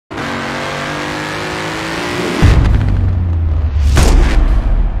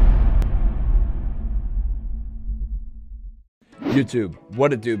YouTube,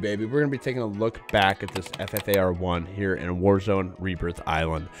 what it do, baby? We're gonna be taking a look back at this FFAR 1 here in Warzone Rebirth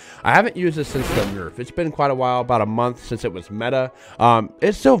Island. I haven't used this since the nerf. It's been quite a while, about a month since it was meta.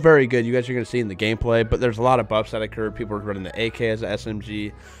 It's still very good. You guys are gonna see in the gameplay, but there's a lot of buffs that occurred. People are running the AK as an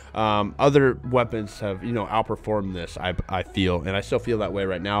SMG. Other weapons have, you know, outperformed this, I feel, and I still feel that way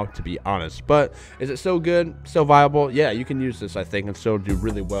right now, to be honest. But is it still good, still viable? Yeah, you can use this, I think, and still do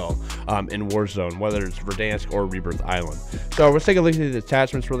really well in Warzone, whether it's Verdansk or Rebirth Island. So let's take a look at the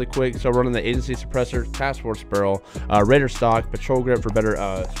attachments really quick. So running the agency suppressor, task force barrel, Raider stock, patrol grip for better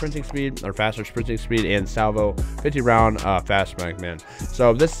sprinting speed or faster sprinting speed, and salvo 50 round fast mag, man.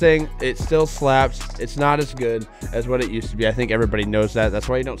 So this thing, it still slaps. It's not as good as what it used to be. I think everybody knows that. That's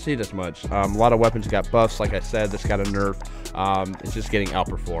why you don't see it as much. A lot of weapons got buffs. Like I said, this got a nerf. It's just getting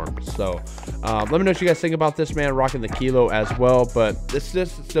outperformed. So let me know what you guys think about this, man. Rocking the kilo as well, but this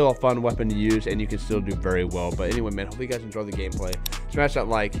is still a fun weapon to use, and you can still do very well. But anyway, man, hope you guys enjoy the gameplay. Smash that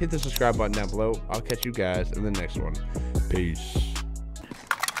like, hit the subscribe button down below. I'll catch you guys in the next one. Peace.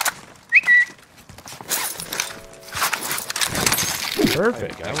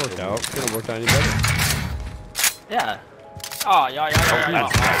 Perfect. That worked out. Couldn't work out any better. Yeah. Oh, yeah.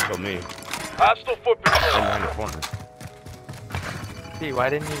 Nice me. Hostile foot patrol. Around the corner. See, why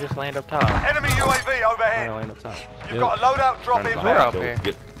didn't you just land up top? Enemy UAV overhead. Land up top. You've got a loadout drop in. We're up here.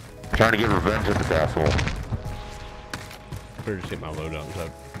 Trying to get revenge at this asshole. Better just hit my loadout instead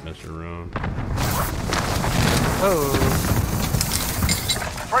of messing around. Oh.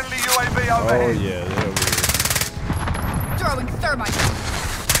 Friendly UAV Oh overhead. yeah, they're over here. Throwing thermite.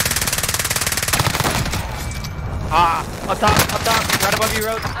 Ah, up top, right above you,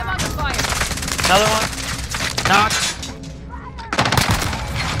 Rhode. I'm under fire. Another one. Knock.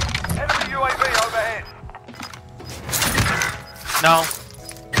 Enemy UAV overhead. No.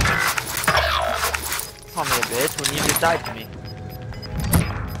 Call me a bitch when you just died to me.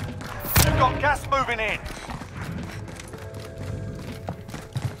 You've got gas moving in.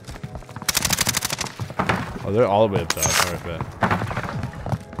 Oh, they're all the way up top. All right, bet.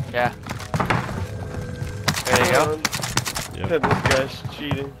 Yeah. There you go. Yep. This guy's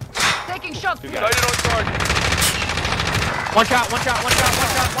cheating. Taking shots. Staying on target. One shot.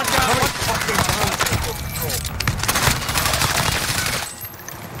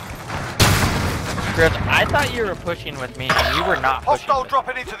 Griff, I thought you were pushing with me, and you were not pushing. Hostile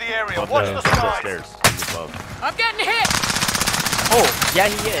dropping into the area. Watch the skies. Upstairs. He's above. I'm getting hit. Oh, yeah,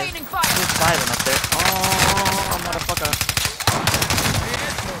 he is. Gaining fire. He's silent up there. Oh, motherfucker.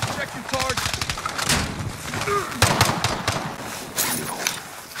 Checking target.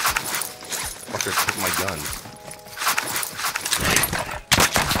 Fucker took my gun.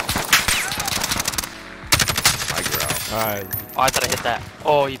 I growl. Alright. Oh, I thought I hit that.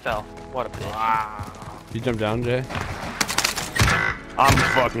 Oh, he fell. What a bitch. You jump down, Jay? I'm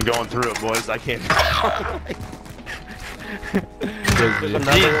fucking going through it, boys. I can't. He's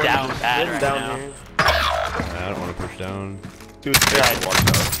down bad right now. here. I don't want to push down. Dude, guys, watch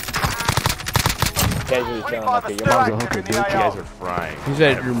out. You guys are telling 25 okay, are your still mom's a active hooker, in dude. the You guys AO. are frying. He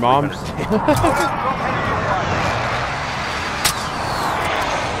said your mom's. Loadout drop headed your way.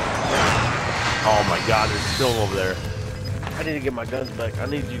 Oh my god, they're still over there. I need to get my guns back. I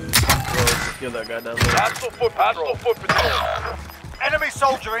need you, bro, to kill that guy down there. Hostile foot patrol. Enemy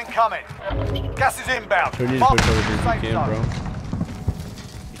soldier incoming. Gas is inbound. So we need to Mark push over the here if safe we can, zone. bro.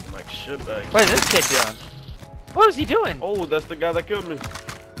 Get my shit back. What is this kid doing? What is he doing? Oh, that's the guy that killed me.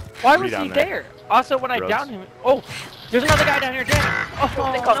 Why Three was down he there. there? Also, when I Rhodes. downed him... Oh, there's another guy down here, Jay. Oh,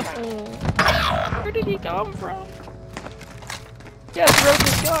 no. Where did he come from? Yes, Rhodes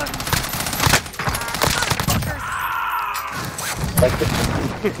is gone. He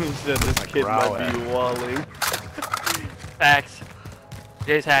said this kid growl might be walling. Facts.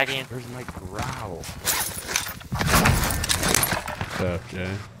 Jay's hacking. Where's my growl? What's up,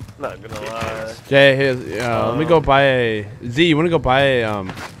 Jay? Not gonna lie. Jay, here, let me go buy a... Z, you want to go buy a,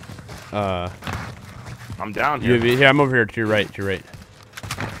 I'm down here. UAV? Here, I'm over here to your right,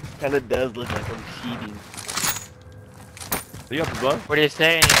 Kinda does look like I'm cheating. Are you up above? What are you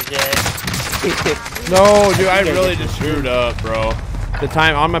saying, Jay? No, dude, I really just screwed up, bro. The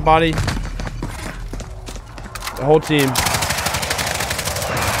time on my body. The whole team.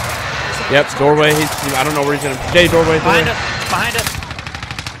 Yep, doorway. I don't know where he's gonna... Jay, doorway. Behind us. Behind us.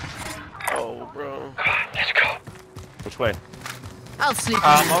 Oh, bro. Which way? I'll sleep.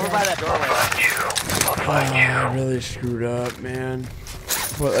 Over by that doorway. Oh, I really screwed up, man.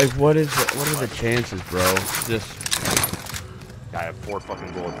 What are the chances, bro? Just... I have 4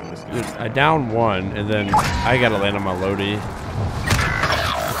 fucking bullets in this Dude, gun. I downed one, and then I gotta land on my loadie.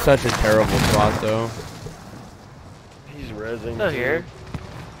 It's such a terrible spot, though. He's red. Resin. Still here.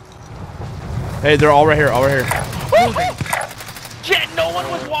 Hey, they're all right here. All right here. Shit, no one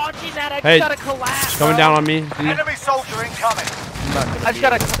was watching that. I just Hey, gotta collapse. coming down on me. Enemy soldier incoming. I'm not gonna I just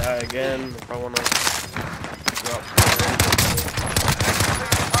gotta die again if I want to drop.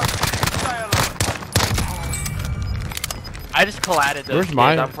 I just collided those Where's kids.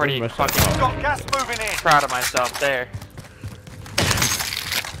 my- I'm pretty where's my fucking Got gas moving in. proud of myself there.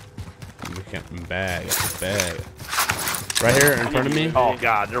 Bag. Bag. Right here in front of me. Oh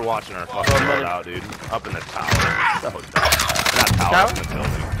god, they're watching our fucking road out, dude. Up in the tower. Not tower, Tower? in the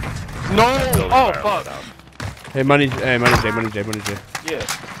building. No! Building Oh, fire fuck. down. Hey, Money J. Yeah.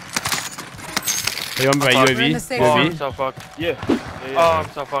 Hey, you want my We're in UAV? the safe Oh, zone. I'm so fucked. Yeah. Oh, I'm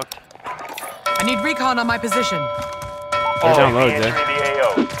so fucked. I need recon on my position. They're down low, Jay. Entering the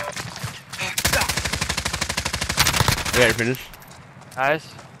AO. Yeah, you're finished. Nice.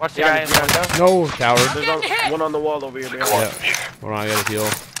 Watch the Yeah, guy in the window. No, coward. There's one on the wall over here. Yeah. Hold on, I gotta heal.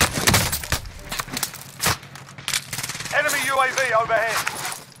 Enemy UAV overhead.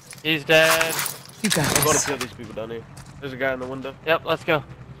 He's dead. You got I'm going to this. kill these people down here. There's a guy in the window. Yep, let's go.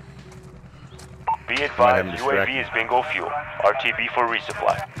 Be advised, UAV is bingo fuel. RTB for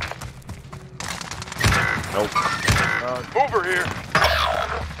resupply. Nope. Over here.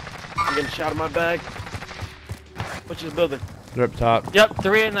 I'm getting shot in my bag. What's this building? They're up top. Yep,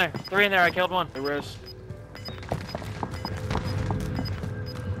 3 in there. 3 in there. I killed one. Hey, Res.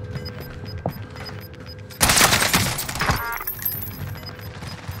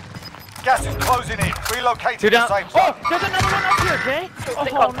 Gas is closing in. Relocating 2 to down. safe zone. Oh, there's another one up here, Jay.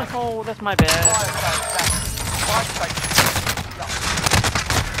 Oh, no, that's my bad.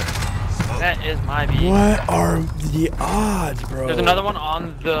 That is my B. What are the odds, bro? There's another one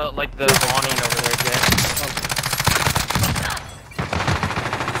on the, like, the awning over there, Jay.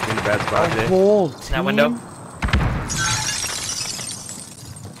 In a bad spot, Jay. Whole That window.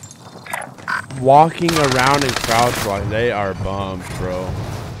 walking around in crouch while they are bummed, bro.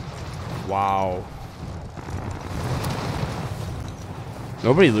 Wow.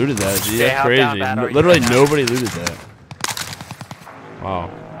 Nobody looted that, dude. Jay, That's how down crazy. bad are you Literally right now? nobody looted that. Wow.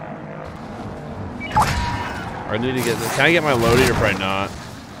 I need to get this. Can I get my loaded or probably not?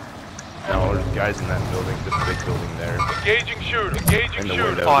 No, there's guys in that building, this big building there. Engaging shooter. Engaging In the shooter.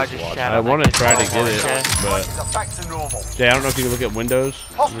 window. Oh, I just shot I him. want to try to get it, Okay. but Prices are back to normal. Jay, I don't know if you can look at windows.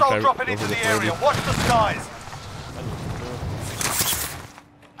 I'm gonna try Hostile to dropping go into for the this area. loaded. Watch the skies.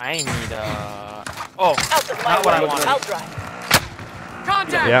 I need, oh, not what I wanted.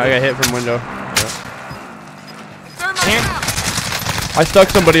 Contact! Yeah, I got hit from window. Thermite Here. out! I stuck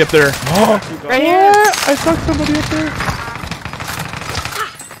somebody up there. Right here. I stuck somebody up there.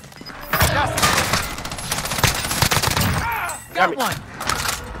 Got one.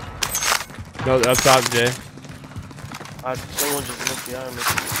 No, up top, Jay. Someone just looked behind me.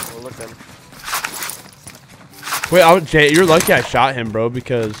 Oh, look at him. Wait, Jay, you're lucky I shot him, bro,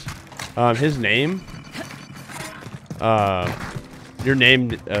 because his name, your name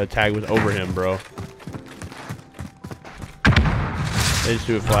tag was over him, bro. They just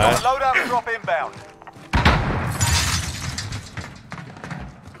do a flash. Loadout drop inbound.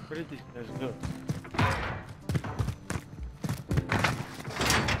 Where did these guys go?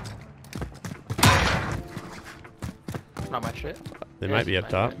 Not my shit. They might be up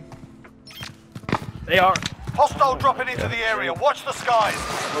top. They are. Hostile dropping into the area. Watch the skies.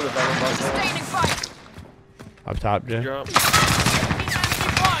 Look at that. Sustaining fire. Up top, Jay. Drop.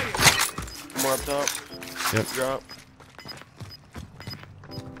 More up top. Yep. Drop.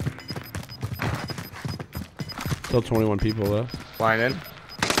 Still 21 people left. Flying in.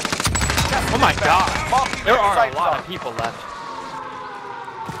 Oh my god. Marking There the are safe a lot zone. of people left.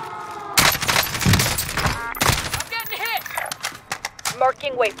 I'm getting hit.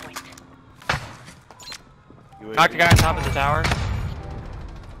 Marking waypoint. Knocked the guy on top of the tower.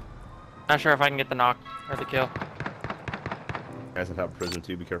 Not sure if I can get the knock or the kill. Guys on top of prison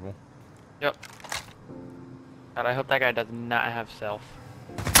too, be careful. Yep. God, I hope that guy does not have self.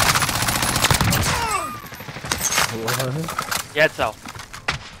 What? He had self.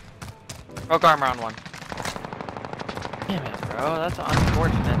 Broke armor on one. Damn it, bro. That's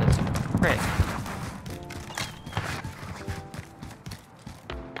unfortunate as frick.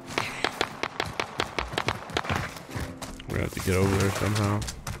 We're gonna have to get over there somehow.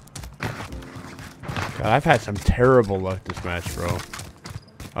 God, I've had some terrible luck this match, bro.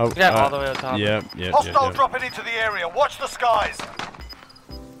 Oh, Yeah, all the way up top. Yep. Hostile dropping into the area. Watch the skies.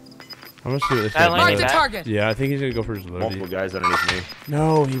 I'm gonna see what this That guy landing does. Mark the back. target. Yeah, I think he's gonna go for his Multiple loadie. guys underneath me.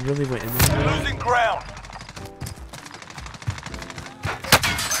 No, he really went in there. You're losing ground.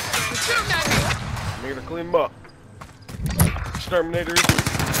 Shooting at me. I'm here to clean him up. exterminator.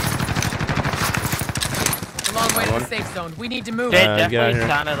 It's a long way to the safe zone. We need to move. It get out definitely here.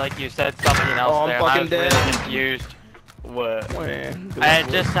 sounded like you said something else Oh, I'm there. fucking I was dead. really confused. What? And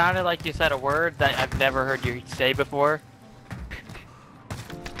it just sounded like you said a word that I've never heard you say before.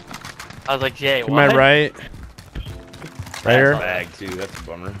 I was like, Jay, To what? my right. Right here. Bag too. That's a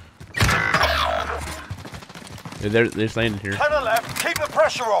bummer. Dude, they're landing here. To the left, keep the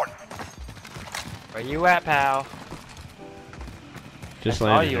pressure on. Where you at, pal? Just I saw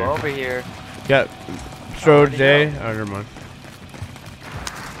landing you here. over here. Got Strode, Jay. Oh, never mind.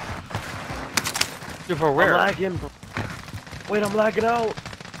 Super I'm weird. lagging. Wait, I'm lagging out.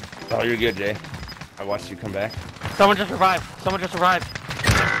 Oh, you're good, Jay. I watched you come back. Someone just revived. Someone just revived.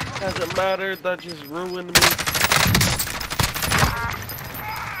 Doesn't matter. That just ruined me.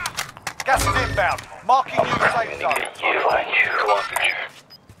 Gas is inbound. Marking new safe zone.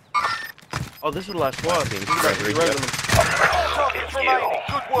 Oh, this is the last one. He's resin Targets remaining.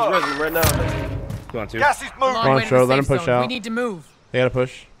 Good work. right now. You want to? Gas is A moving. long on, way to Stroh, the let him safe push zone. out. We need to move. They gotta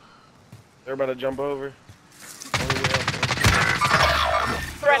push. They're about to jump over.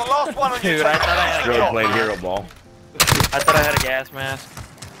 You're the last one on your Dude, I team. thought I had Finish the Joe job. played hero ball. I thought I had a gas mask.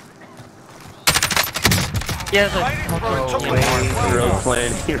 Yeah, Ladies, we're in top of the Joe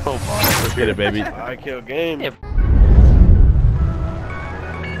playing hero ball. Let's get it, baby. I kill game. Yeah.